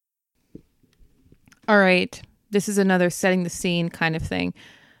All right, this is another setting the scene kind of thing.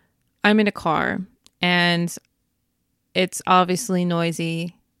 I'm in a car and it's obviously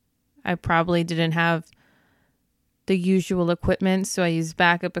noisy. I probably didn't have the usual equipment, so I use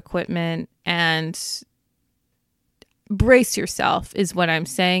backup equipment, and brace yourself is what I'm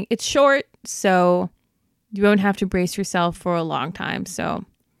saying. It's short, so you won't have to brace yourself for a long time. So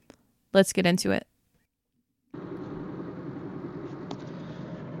let's get into it.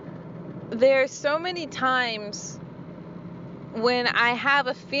 There's so many times when I have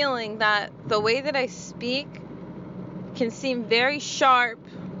a feeling that the way that I speak can seem very sharp,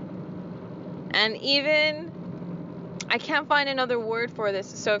 and even I can't find another word for this,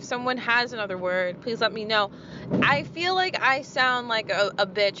 so if someone has another word, please let me know. I feel like I sound like a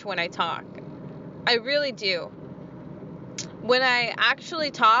bitch when I talk. I really do. When I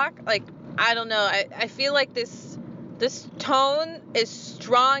actually talk, like, I don't know, I feel like this tone is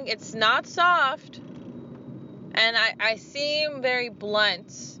strong, it's not soft, and I seem very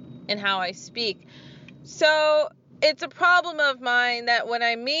blunt in how I speak. So it's a problem of mine that when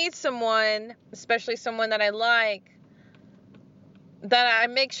I meet someone, especially someone that I like, that I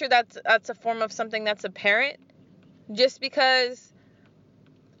make sure that's a form of something that's apparent, just because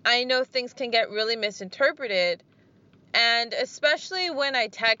I know things can get really misinterpreted. And especially when I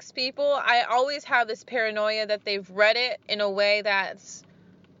text people, I always have this paranoia that they've read it in a way that's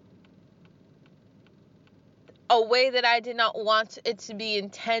a way that I did not want it to be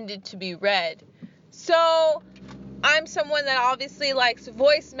intended to be read. So I'm someone that obviously likes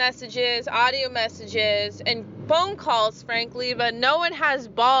voice messages, audio messages, and phone calls, frankly, but no one has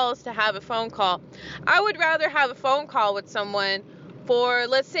balls to have a phone call. I would rather have a phone call with someone for,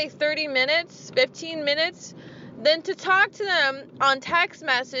 let's say, 30 minutes, 15 minutes, than to talk to them on text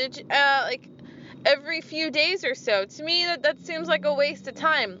message, like every few days or so. To me, that seems like a waste of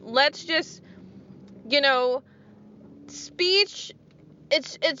time. Let's just, speech,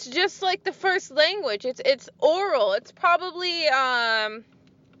 it's just like the first language. It's oral. It's probably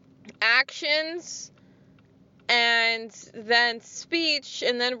actions and then speech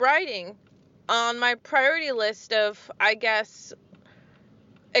and then writing on my priority list of, I guess,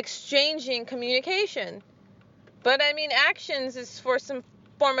 exchanging communication. But I mean, actions is for some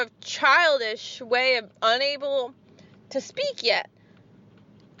form of childish way of unable to speak yet.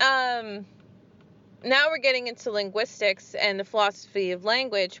 Now we're getting into linguistics and the philosophy of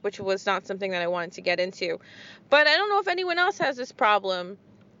language, which was not something that I wanted to get into. But I don't know if anyone else has this problem.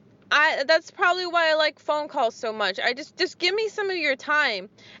 That's probably why I like phone calls so much. I just give me some of your time.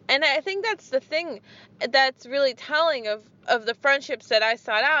 And I think that's the thing that's really telling of the friendships that I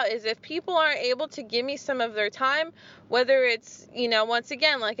sought out, is if people aren't able to give me some of their time, whether it's, once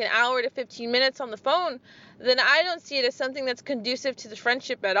again, like an hour to 15 minutes on the phone, then I don't see it as something that's conducive to the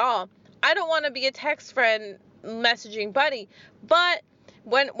friendship at all. I don't want to be a text friend messaging buddy, but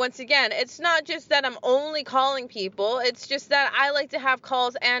once again, it's not just that I'm only calling people, it's just that I like to have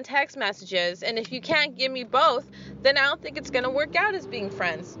calls and text messages, and if you can't give me both, then I don't think it's going to work out as being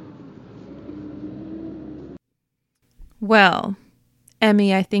friends. Well,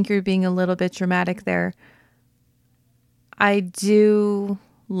 Emmy, I think you're being a little bit dramatic there. I do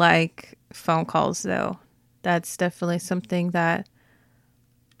like phone calls, though. That's definitely something that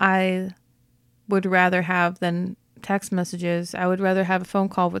I would rather have than text messages. I would rather have a phone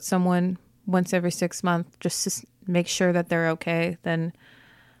call with someone once every 6 months just to make sure that they're okay than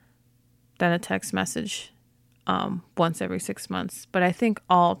a text message once every 6 months. But I think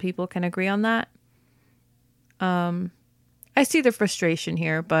all people can agree on that. I see the frustration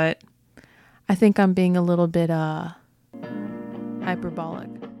here, but I think I'm being a little bit hyperbolic.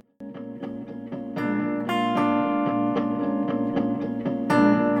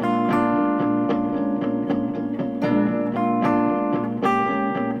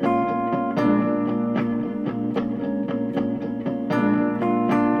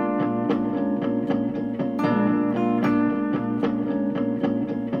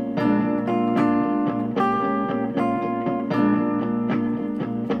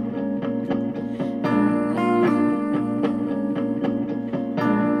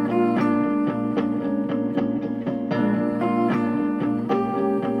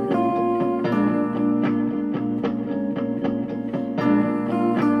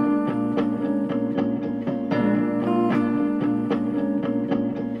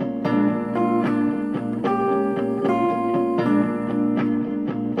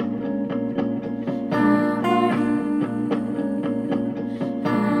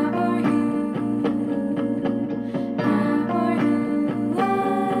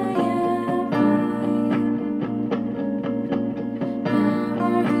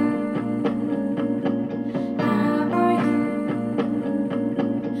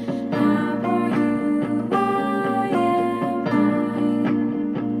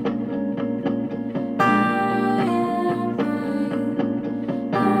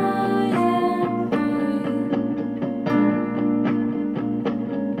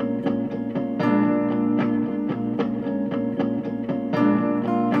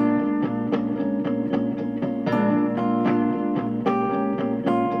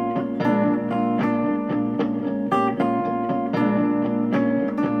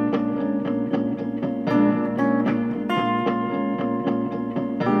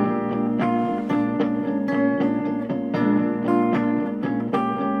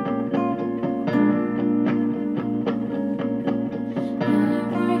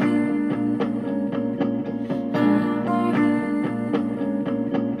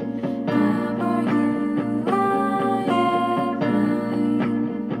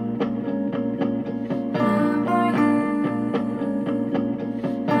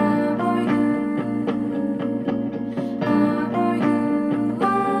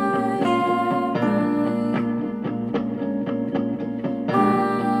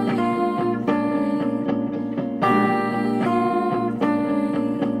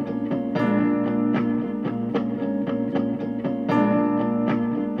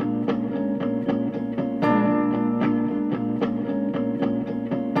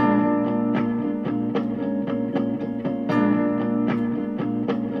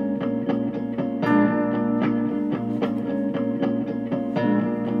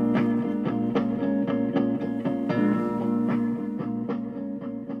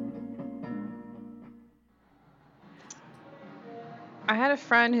 I had a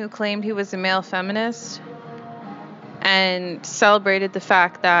friend who claimed he was a male feminist and celebrated the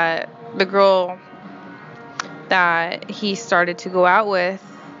fact that the girl that he started to go out with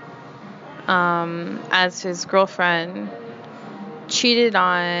as his girlfriend cheated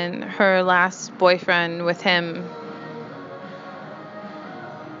on her last boyfriend with him.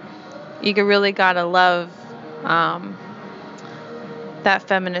 You really gotta love that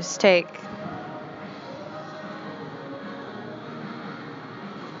feminist take.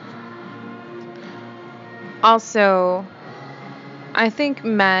 Also, I think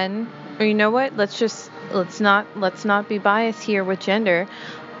men, or you know what? Let's not be biased here with gender.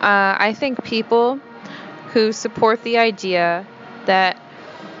 I think people who support the idea that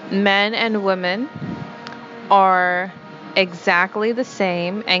men and women are exactly the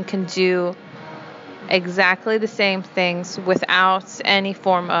same and can do exactly the same things without any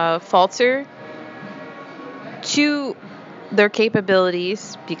form of falter to their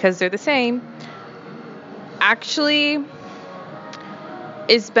capabilities because they're the same, actually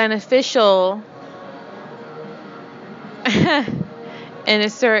is beneficial in a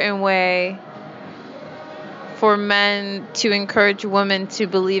certain way for men to encourage women to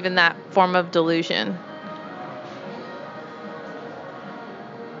believe in that form of delusion.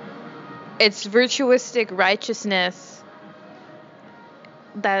 It's virtuistic righteousness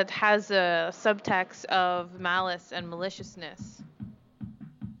that has a subtext of malice and maliciousness.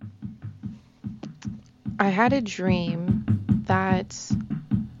 I had a dream that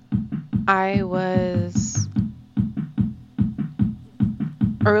I was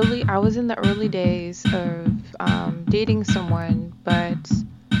in the early days of dating someone, but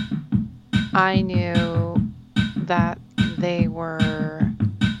I knew that they were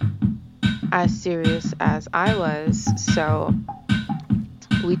as serious as I was, so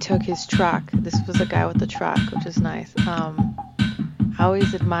we took his truck. This was a guy with a truck, which is nice. I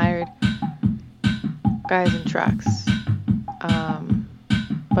always admired guys in trucks,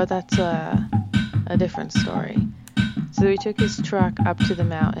 but that's a different story. So we took his truck up to the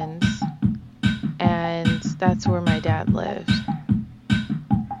mountains, and that's where my dad lived.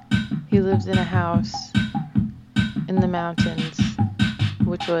 He lived in a house in the mountains,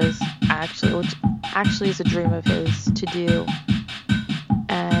 which actually is a dream of his to do.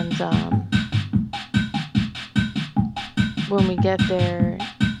 And when we get there,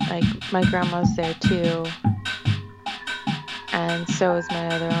 like, my grandma's there too, and so is my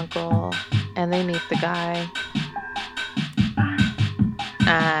other uncle, and they meet the guy,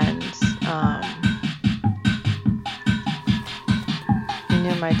 and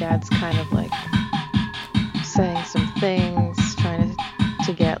my dad's kind of like saying some things, trying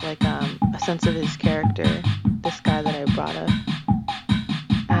to get like a sense of his character, this guy that I brought up.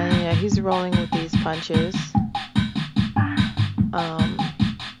 And he's rolling with these punches.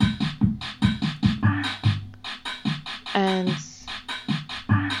 And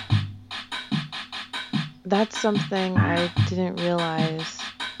that's something I didn't realize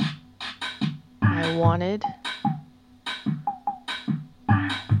I wanted.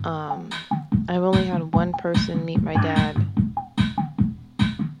 I've only had one person meet my dad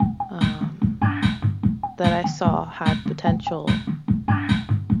that I saw had potential,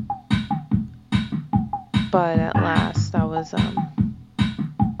 but at last that was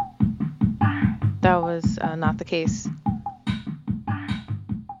not the case.